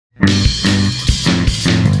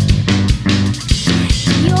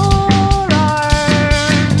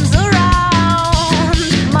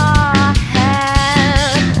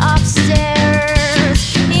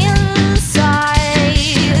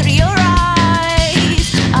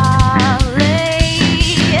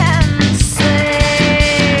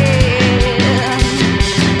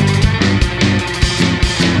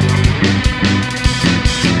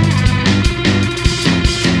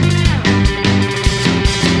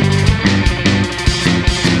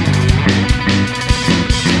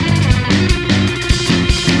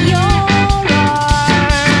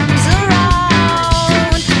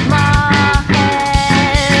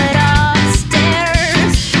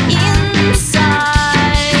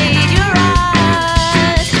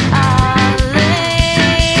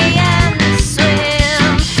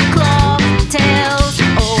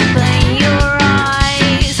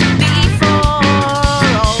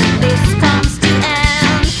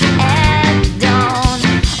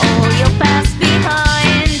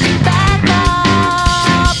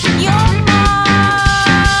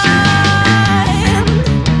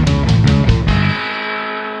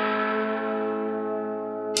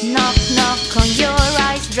Knock, knock on your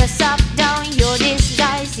eyes, dress up, down your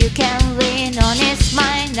disguise. You can lean on his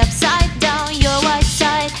mind, upside down your white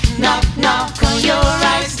side. Knock, knock on your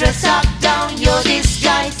eyes, dress up, down your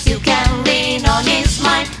disguise. You can lean on his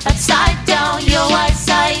mind, upside down your white side.